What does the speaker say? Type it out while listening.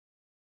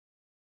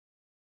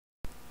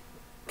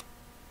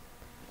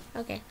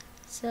Okay,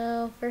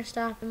 so first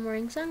off, I'm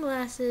wearing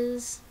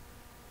sunglasses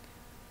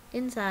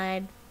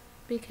inside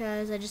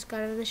because I just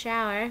got out of the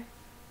shower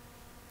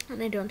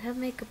and I don't have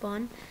makeup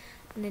on,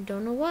 and I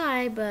don't know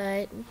why,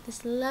 but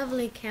this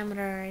lovely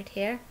camera right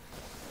here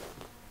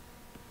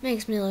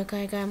makes me look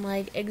like I'm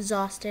like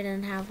exhausted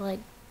and have like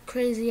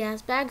crazy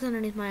ass bags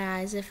underneath my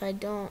eyes if I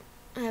don't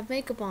have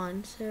makeup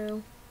on.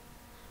 So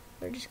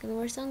we're just gonna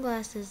wear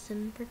sunglasses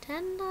and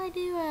pretend I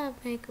do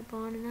have makeup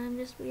on, and I'm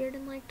just weird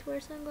and like to wear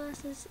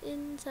sunglasses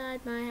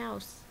inside my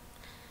house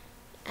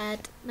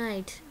at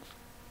night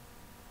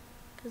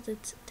because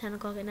it's 10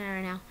 o'clock at night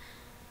right now.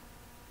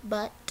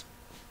 But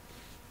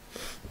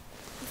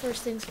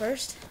first things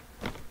first,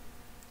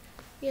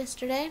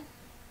 yesterday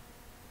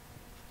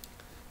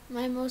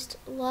my most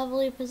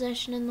lovely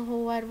possession in the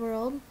whole wide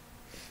world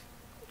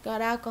got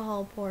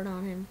alcohol poured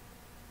on him,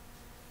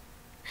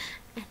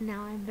 and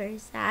now I'm very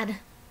sad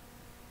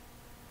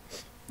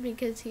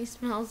because he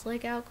smells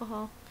like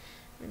alcohol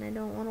and I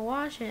don't want to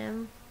wash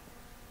him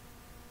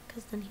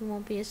because then he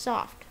won't be as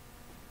soft.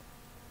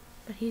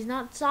 But he's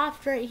not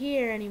soft right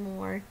here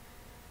anymore.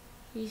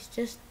 He's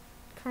just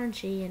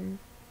crunchy and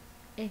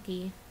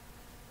icky.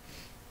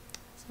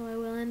 So I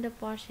will end up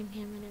washing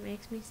him, and it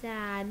makes me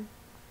sad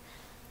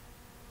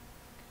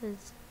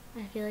because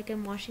I feel like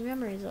I'm washing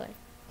memories away.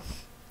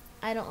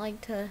 I don't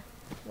like to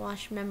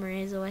wash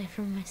memories away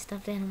from my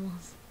stuffed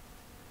animals.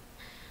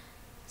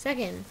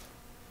 Second,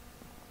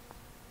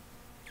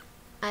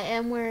 I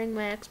am wearing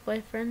my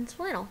ex-boyfriend's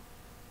flannel,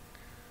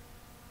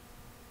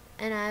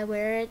 and I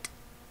wear it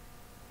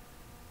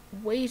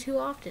way too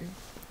often,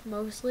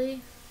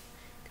 mostly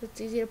because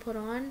it's easy to put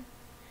on,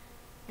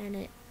 and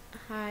it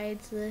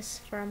hides this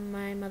from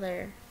my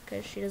mother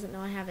because she doesn't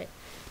know I have it.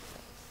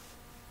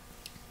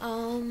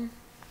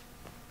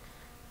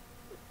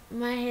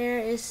 My hair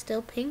is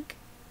still pink.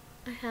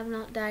 I have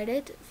not dyed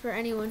it, for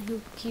anyone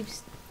who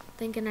keeps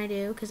thinking I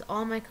do, because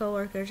all my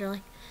coworkers are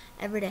like,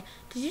 every day,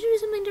 did you do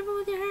something different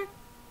with your hair?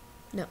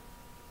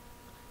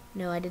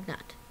 No, I did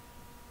not.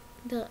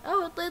 They're like,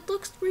 oh, it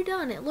looks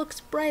redone, it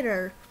looks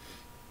brighter.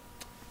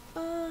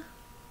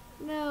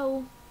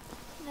 No,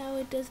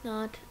 it does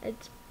not.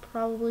 It's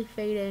probably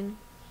fading.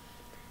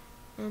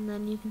 And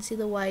then you can see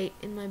the white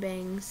in my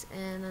bangs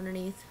and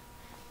underneath,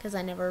 because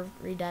I never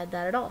redyed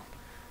that at all.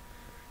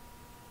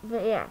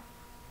 But yeah.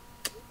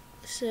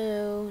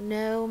 So,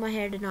 no, my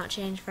hair did not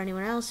change for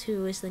anyone else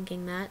who is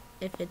thinking that,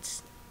 if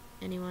it's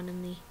anyone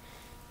in the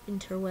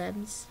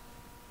interwebs.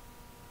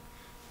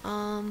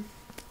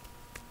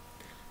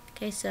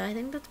 Okay, so I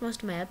think that's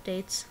most of my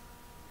updates.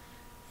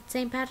 It's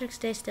St. Patrick's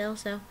Day still,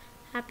 so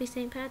happy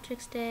St.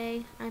 Patrick's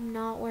Day. I'm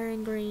not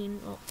wearing green.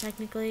 Well,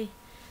 technically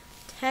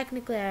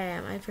I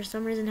am. I, for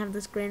some reason, have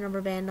this green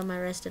rubber band on my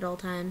wrist at all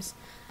times,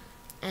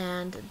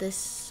 and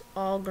this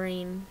all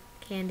green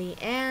candy,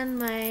 and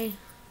my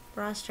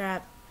bra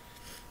strap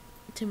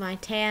to my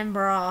tan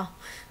bra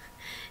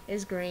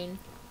is green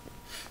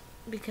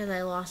because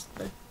I lost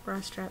the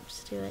bra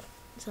straps to it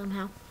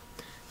somehow.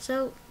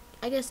 So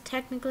I guess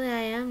technically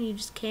I am, you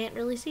just can't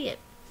really see it.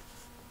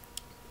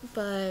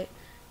 But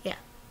yeah,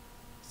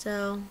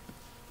 so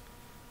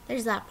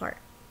there's that part.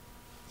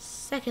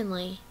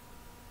 Secondly,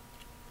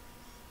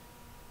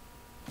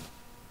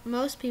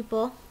 most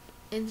people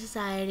in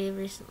society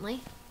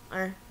recently,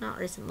 or not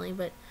recently,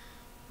 but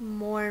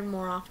more and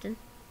more often,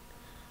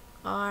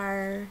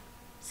 are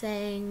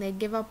saying they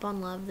give up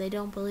on love. They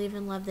don't believe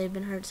in love. They've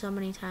been hurt so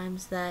many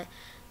times that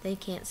they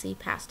can't see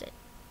past it.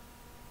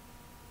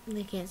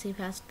 They can't see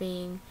past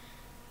being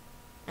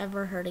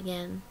ever hurt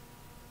again.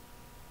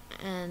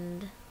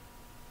 And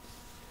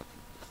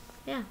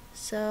yeah,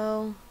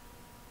 so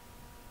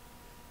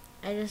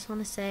I just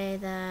want to say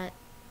that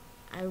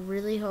I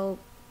really hope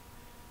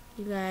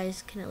you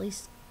guys can at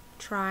least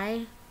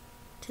try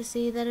to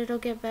see that it'll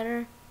get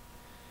better,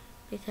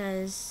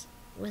 because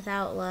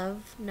without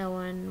love, no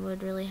one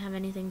would really have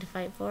anything to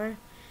fight for,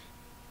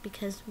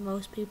 because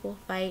most people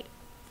fight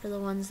for the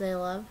ones they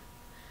love,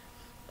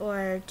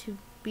 or to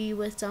be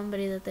with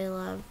somebody that they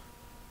love,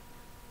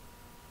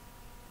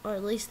 or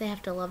at least they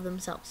have to love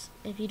themselves.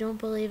 If you don't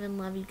believe in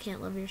love, you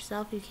can't love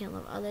yourself, you can't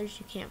love others,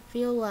 you can't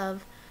feel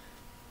love,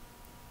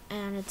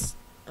 and it's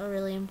a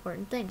really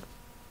important thing.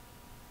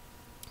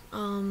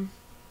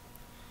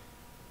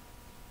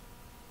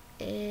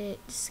 It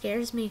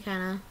scares me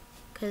kind of,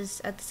 because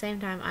at the same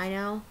time I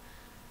know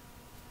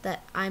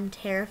that I'm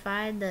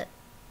terrified that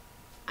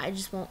I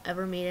just won't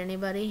ever meet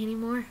anybody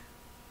anymore,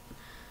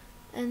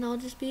 and I'll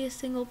just be a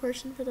single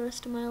person for the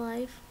rest of my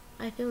life.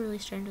 I feel really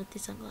strange with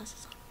these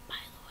sunglasses on, by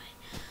the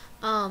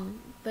way.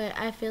 But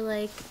I feel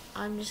like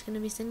I'm just gonna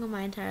be single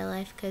my entire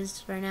life,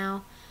 because right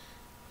now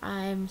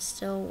I'm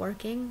still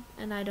working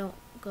and I don't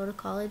go to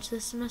college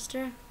this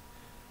semester,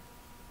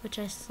 which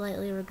I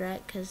slightly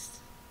regret, because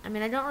I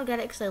mean, I don't regret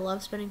it because I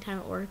love spending time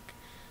at work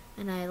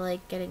and I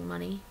like getting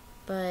money,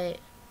 but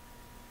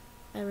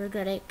I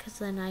regret it because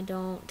then I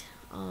don't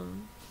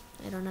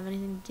have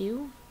anything to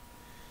do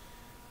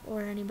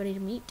or anybody to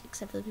meet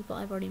except for the people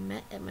I've already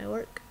met at my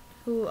work,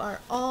 who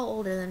are all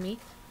older than me,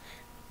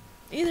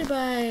 either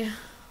by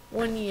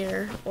 1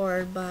 year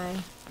or by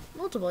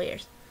multiple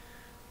years.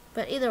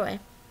 But either way,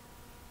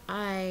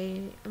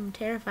 I am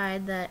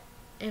terrified that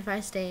if I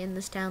stay in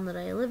this town that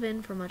I live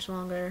in for much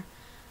longer,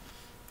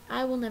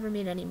 I will never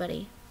meet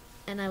anybody.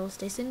 And I will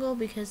stay single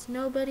because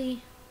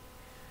nobody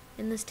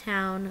in this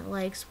town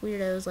likes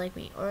weirdos like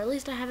me. Or at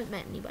least I haven't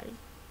met anybody.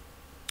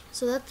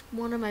 So that's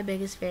one of my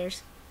biggest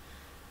fears.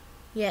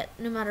 Yet,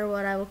 no matter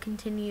what, I will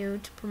continue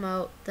to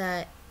promote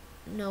that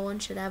no one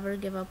should ever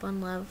give up on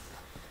love.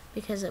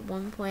 Because at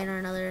one point or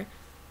another,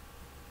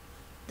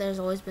 there's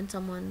always been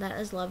someone that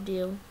has loved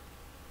you.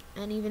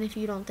 And even if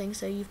you don't think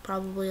so, you've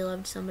probably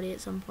loved somebody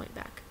at some point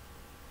back.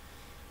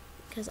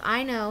 Because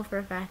I know for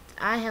a fact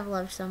I have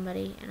loved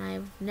somebody and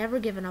I've never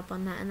given up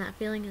on that, and that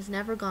feeling has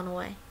never gone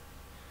away.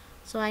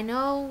 So I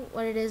know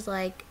what it is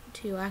like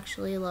to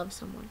actually love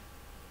someone.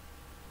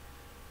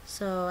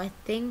 So I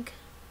think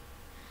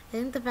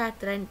the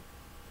fact that I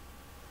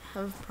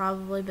have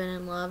probably been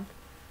in love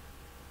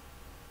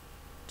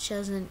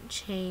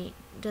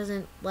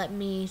doesn't let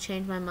me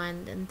change my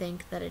mind and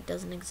think that it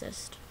doesn't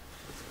exist.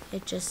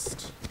 It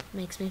just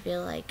makes me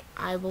feel like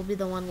I will be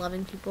the one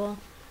loving people,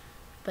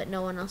 but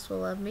no one else will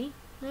love me,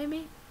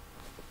 maybe.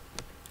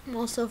 I'm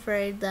also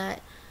afraid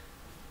that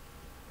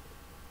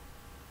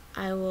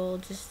I will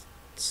just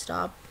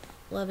stop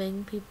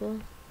loving people.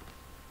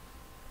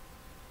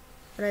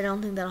 But I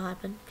don't think that'll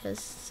happen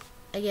because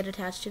I get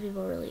attached to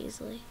people really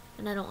easily,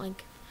 and I don't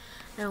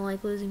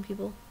like losing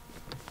people.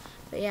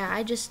 But yeah,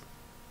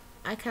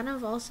 I kind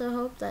of also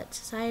hope that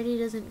society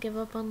doesn't give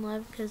up on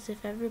love, because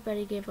if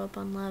everybody gave up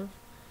on love,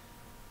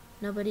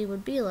 nobody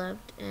would be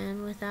loved,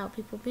 and without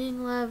people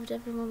being loved,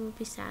 everyone would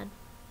be sad.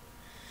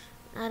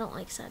 I don't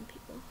like sad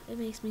people. It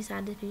makes me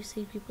sad to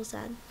see people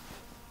sad.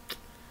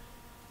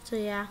 So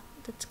yeah,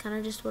 that's kind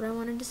of just what I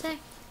wanted to say.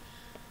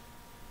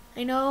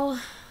 I know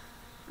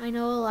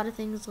a lot of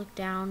things look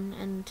down,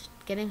 and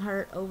getting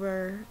hurt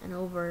over and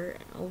over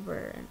and over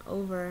and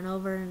over and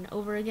over and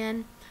over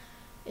again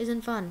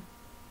isn't fun.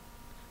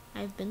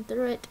 I've been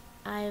through it.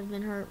 I have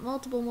been hurt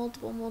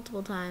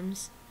multiple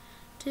times,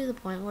 to the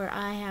point where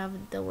I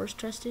have the worst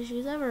trust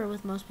issues ever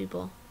with most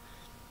people.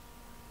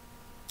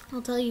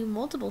 I'll tell you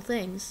multiple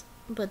things,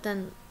 but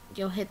then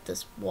you'll hit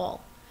this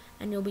wall,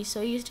 and you'll be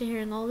so used to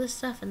hearing all this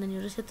stuff, and then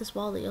you'll just hit this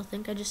wall that you'll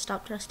think I just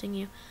stopped trusting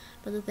you.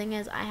 But the thing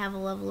is, I have a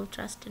level of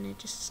trust, and it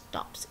just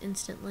stops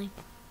instantly.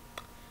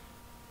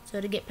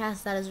 So to get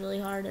past that is really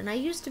hard. And I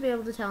used to be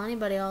able to tell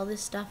anybody all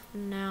this stuff,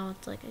 and now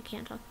it's like I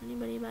can't talk to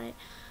anybody about it.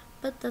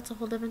 But that's a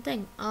whole different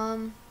thing.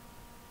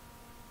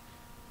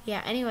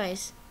 Yeah,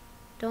 anyways,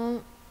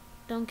 don't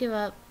give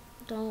up.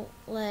 Don't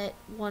let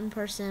one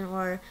person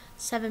or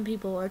 7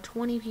 people or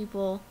 20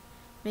 people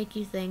make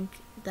you think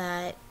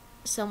that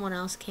someone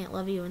else can't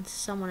love you and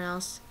someone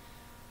else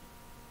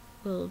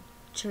will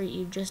treat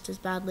you just as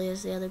badly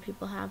as the other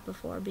people have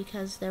before,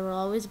 because there will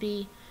always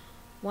be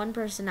one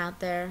person out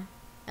there,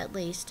 at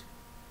least,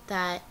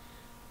 that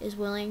is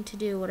willing to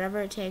do whatever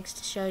it takes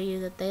to show you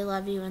that they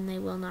love you and they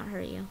will not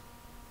hurt you.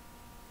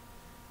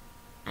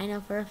 I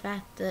know for a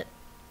fact that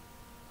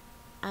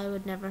I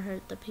would never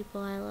hurt the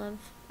people I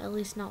love. At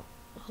least not,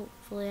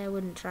 hopefully I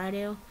wouldn't try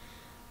to.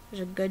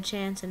 There's a good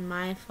chance in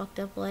my fucked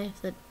up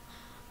life that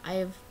I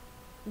have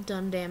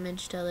done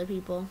damage to other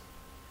people.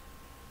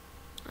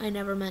 I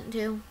never meant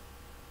to.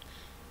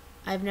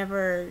 I've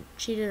never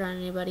cheated on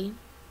anybody.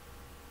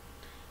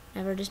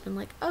 Never just been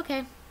like,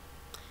 okay,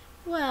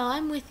 well,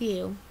 I'm with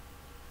you,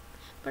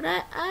 but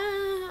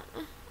I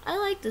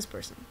like this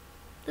person.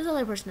 This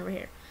other person over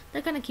here.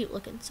 They're kind of cute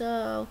looking,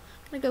 so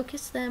I'm gonna go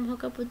kiss them,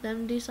 hook up with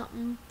them, do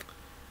something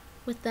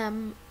with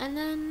them, and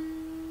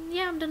then,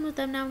 yeah, I'm done with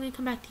them. Now I'm gonna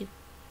come back to you.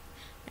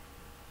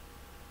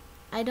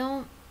 I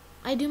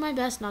do my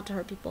best not to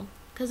hurt people,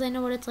 because I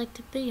know what it's like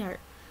to be hurt.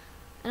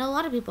 And a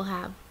lot of people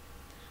have.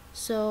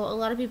 So a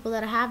lot of people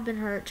that have been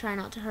hurt try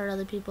not to hurt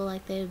other people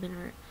like they've been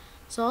hurt.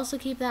 So also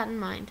keep that in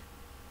mind.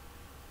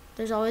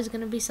 There's always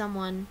going to be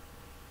someone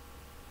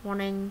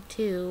wanting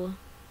to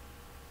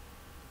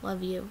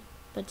love you.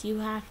 But you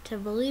have to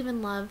believe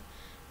in love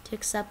to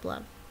accept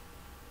love.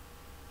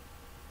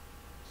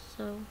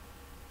 So,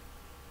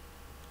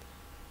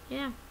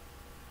 yeah.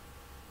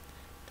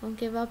 Don't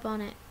give up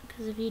on it.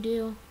 Because if you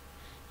do,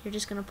 you're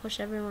just going to push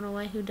everyone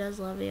away who does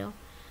love you.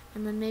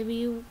 And then maybe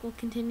you will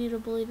continue to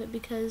believe it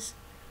because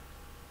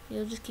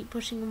you'll just keep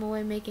pushing them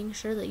away, making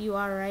sure that you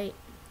are right.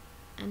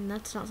 And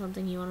that's not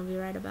something you want to be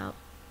right about.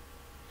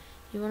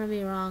 You want to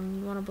be wrong.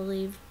 You want to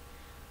believe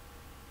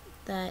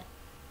that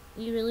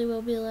you really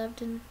will be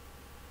loved and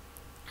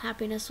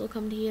happiness will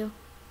come to you.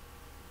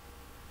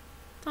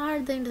 It's a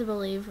hard thing to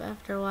believe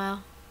after a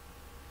while.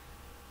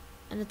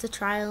 And it's a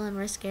trial and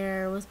risk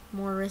error with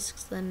more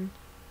risks than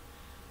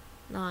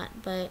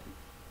not. But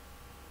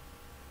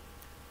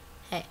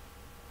hey,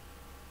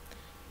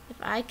 if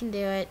I can do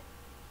it,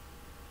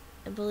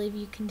 I believe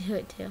you can do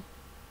it too.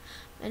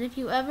 And if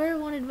you ever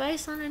want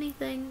advice on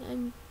anything,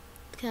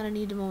 I kind of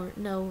need to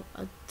know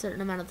a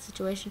certain amount of the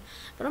situation.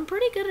 But I'm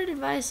pretty good at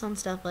advice on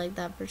stuff like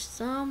that for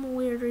some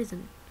weird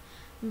reason.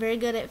 I'm very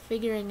good at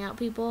figuring out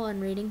people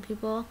and reading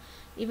people,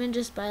 even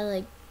just by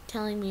like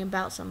telling me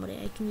about somebody.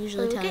 I can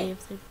usually tell you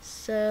if they're...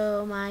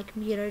 So my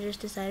computer just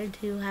decided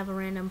to have a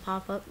random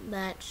pop-up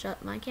that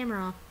shut my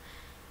camera off.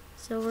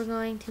 So we're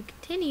going to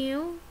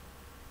continue,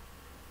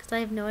 because I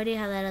have no idea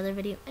how that other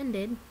video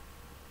ended.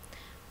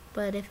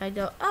 But if I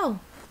go,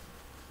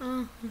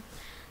 that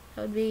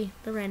would be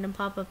the random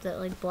pop-up that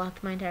like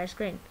blocked my entire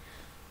screen.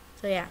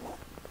 So yeah,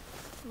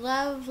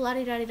 love,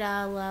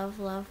 la-di-da-di-da, love,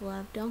 love,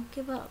 love. Don't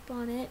give up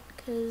on it,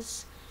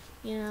 because,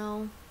 you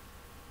know,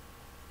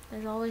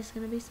 there's always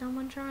going to be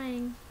someone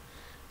trying,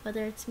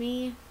 whether it's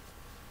me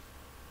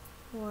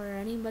or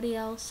anybody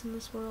else in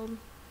this world.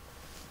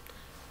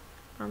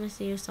 I promise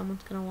you,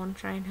 someone's going to want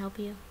to try and help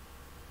you,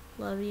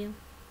 love you,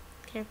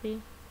 care for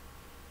you.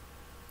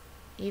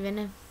 Even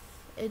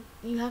if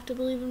you have to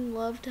believe in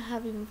love to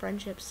have even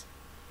friendships.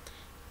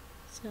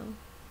 So,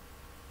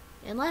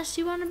 unless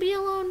you want to be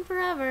alone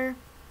forever,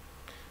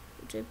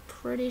 which I'm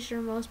pretty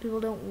sure most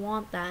people don't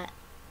want that.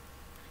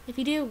 If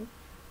you do,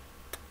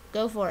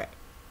 go for it.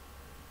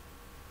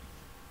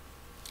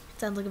 It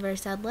sounds like a very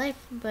sad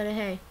life, but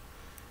hey,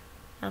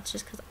 that's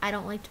just because I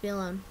don't like to be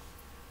alone.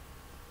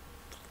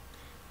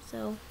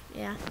 So,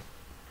 yeah.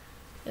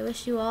 I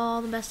wish you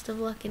all the best of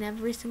luck in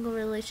every single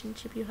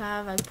relationship you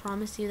have. I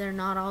promise you they're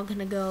not all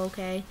gonna go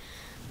okay.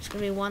 There's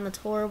gonna be one that's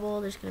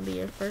horrible. There's gonna be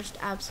your first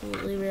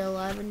absolutely real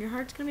love, and your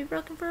heart's gonna be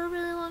broken for a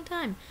really long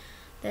time.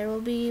 There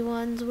will be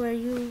ones where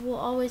you will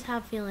always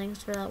have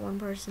feelings for that one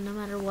person, no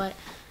matter what.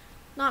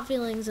 Not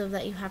feelings of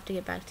that you have to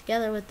get back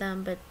together with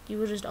them, but you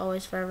will just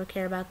always forever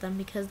care about them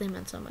because they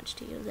meant so much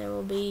to you. There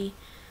will be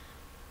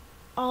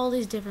all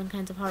these different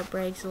kinds of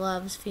heartbreaks,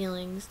 loves,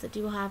 feelings that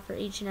you will have for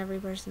each and every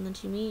person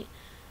that you meet.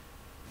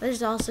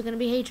 There's also going to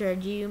be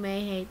hatred. You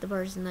may hate the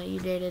person that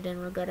you dated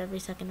and regret every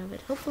second of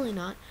it. Hopefully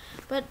not,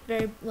 but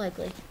very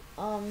likely.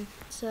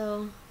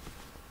 So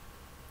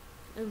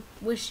I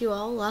wish you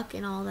all luck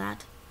in all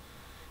that.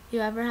 If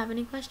you ever have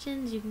any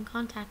questions, you can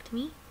contact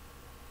me.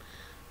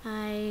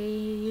 I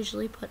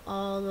usually put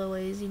all the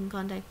ways you can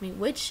contact me,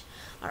 which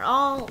are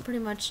all pretty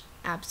much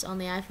apps on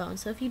the iPhone.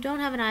 So if you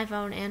don't have an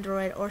iPhone,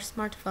 Android, or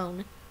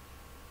smartphone,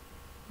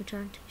 which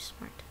aren't too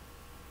smart,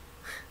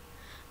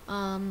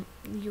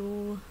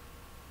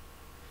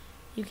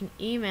 you can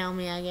email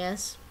me, I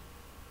guess.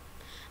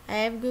 I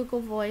have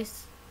Google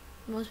Voice.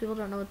 Most people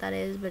don't know what that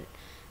is, but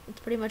it's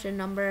pretty much a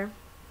number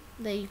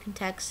that you can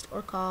text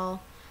or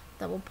call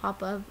that will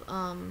pop up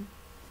on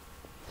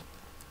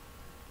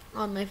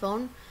my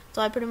phone.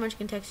 So I pretty much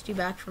can text you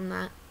back from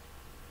that.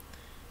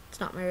 It's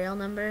not my real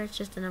number. It's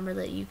just a number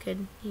that you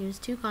could use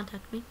to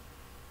contact me.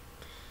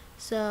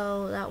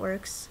 So that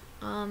works.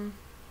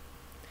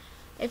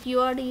 If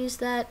you already use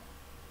that,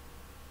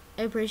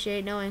 I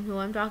appreciate knowing who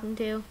I'm talking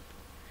to.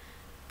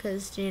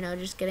 Because, you know,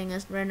 just getting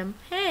a random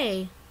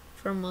hey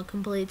from a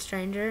complete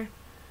stranger,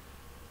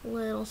 a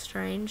little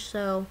strange.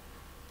 So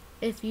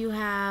if you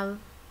have,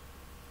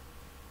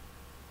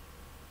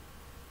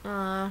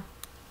 I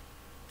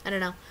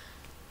don't know,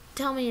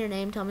 tell me your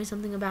name, tell me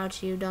something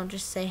about you. Don't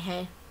just say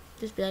hey.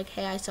 Just be like,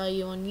 hey, I saw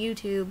you on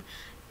YouTube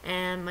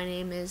and my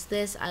name is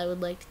this. I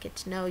would like to get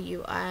to know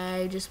you.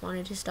 I just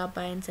wanted to stop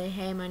by and say,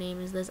 hey, my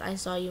name is this. I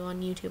saw you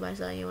on YouTube. I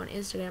saw you on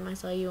Instagram. I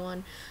saw you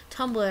on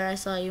Tumblr. I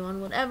saw you on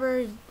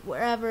whatever,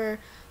 wherever,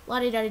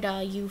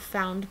 la-di-da-di-da, you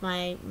found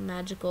my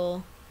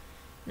magical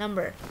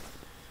number.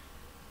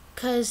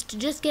 Because to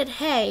just get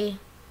hey,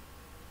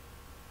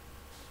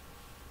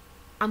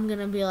 I'm going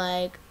to be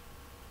like,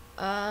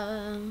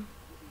 hi,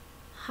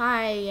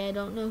 I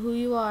don't know who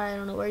you are. I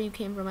don't know where you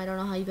came from. I don't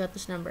know how you got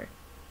this number.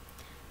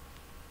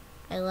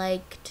 I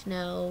like to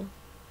know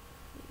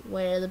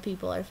where the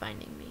people are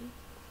finding me.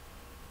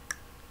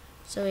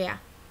 So yeah,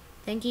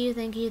 thank you,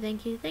 thank you,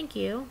 thank you, thank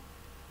you.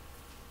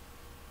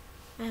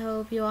 I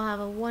hope you all have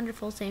a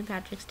wonderful St.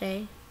 Patrick's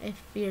Day,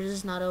 if yours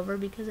is not over,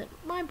 because at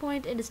my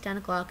point it is 10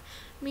 o'clock,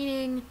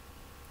 meaning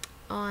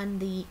on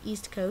the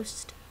East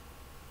Coast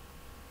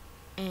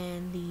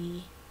and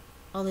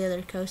all the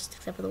other coasts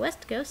except for the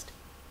West Coast,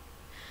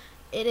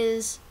 it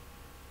is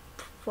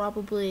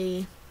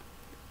probably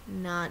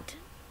not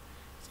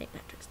St.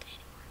 Patrick's Day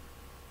anymore.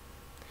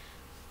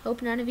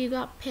 Hope none of you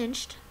got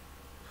pinched.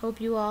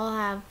 Hope you all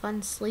have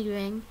fun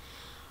sleeping.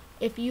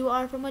 If you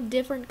are from a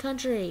different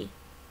country,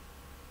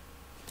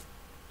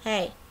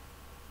 hey,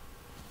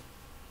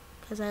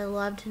 because I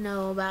love to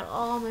know about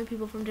all my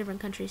people from different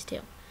countries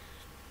too,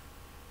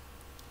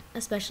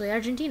 especially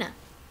Argentina,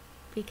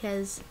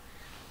 because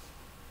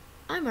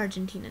I'm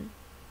Argentinian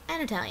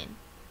and Italian.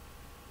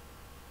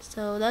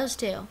 So those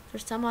two, for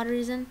some odd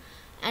reason,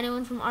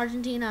 anyone from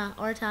Argentina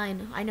or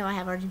Italian, I know I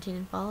have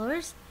Argentinian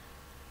followers,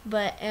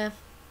 but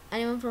if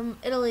anyone from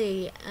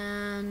Italy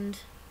and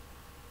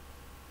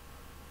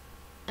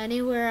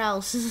anywhere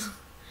else,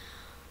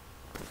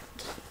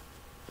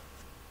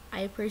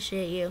 I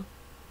appreciate you.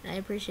 And I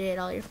appreciate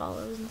all your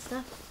follows and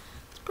stuff.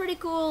 It's pretty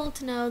cool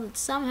to know that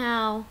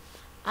somehow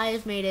I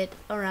have made it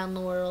around the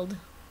world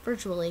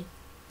virtually.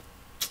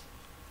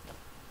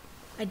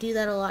 I do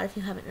that a lot if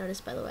you haven't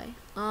noticed, by the way.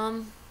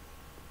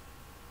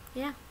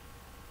 Yeah.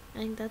 I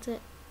think that's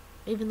it.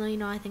 Even though, you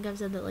know, I think I've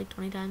said that like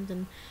 20 times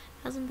and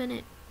it hasn't been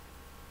it.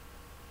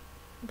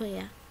 But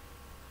yeah,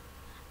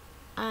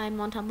 I'm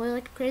on Tumblr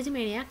like a crazy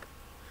maniac.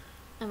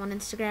 I'm on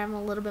Instagram a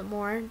little bit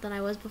more than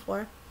I was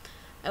before.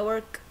 I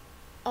work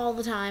all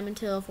the time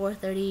until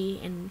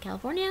 4:30 in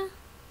California,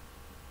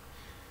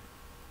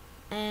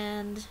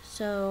 and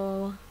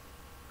so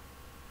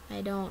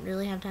I don't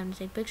really have time to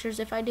take pictures.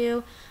 If I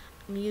do,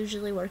 I'm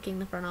usually working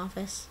the front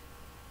office,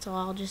 so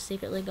I'll just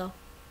secretly go.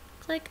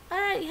 It's like,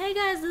 alright, hey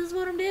guys, this is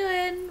what I'm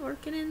doing,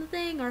 working in the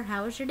thing, or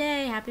how was your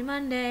day, happy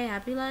Monday,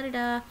 happy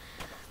la-da-da.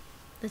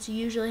 That's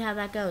usually how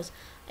that goes.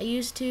 I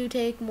used to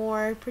take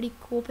more pretty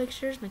cool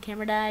pictures. My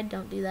camera died.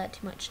 Don't do that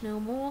too much no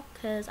more,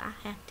 because I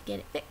have to get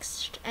it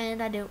fixed,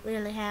 and I don't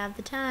really have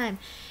the time.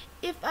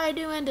 If I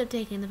do end up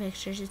taking the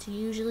pictures, it's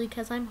usually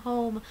because I'm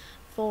home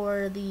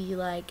for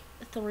the,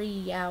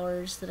 3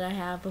 hours that I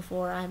have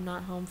before I'm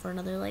not home for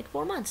another,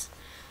 4 months.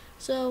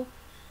 So,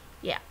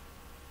 yeah.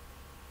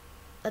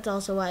 That's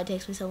also why it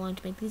takes me so long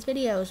to make these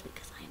videos,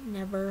 because I'm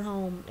never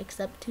home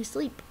except to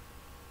sleep,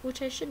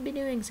 which I should be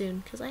doing soon,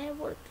 because I have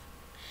work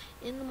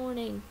in the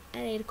morning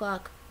at 8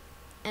 o'clock,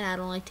 and I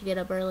don't like to get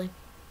up early.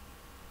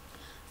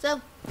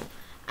 So,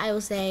 I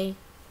will say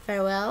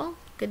farewell,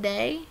 good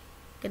day,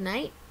 good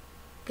night,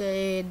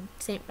 good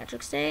St.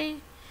 Patrick's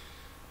Day,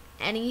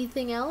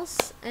 anything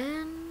else,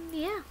 and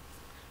yeah,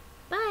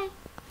 bye.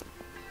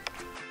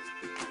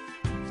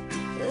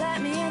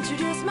 Let me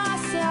introduce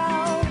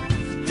myself,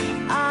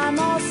 I'm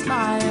all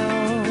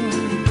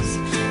smiles.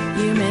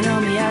 You may know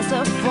me as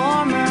a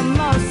former,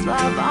 most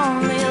love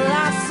only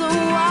lasts a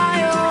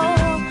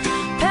while.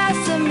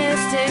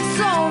 Pessimistic,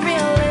 so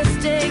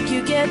realistic,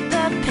 you get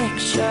the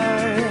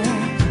picture.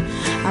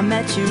 I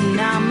met you,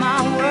 now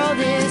my world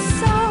is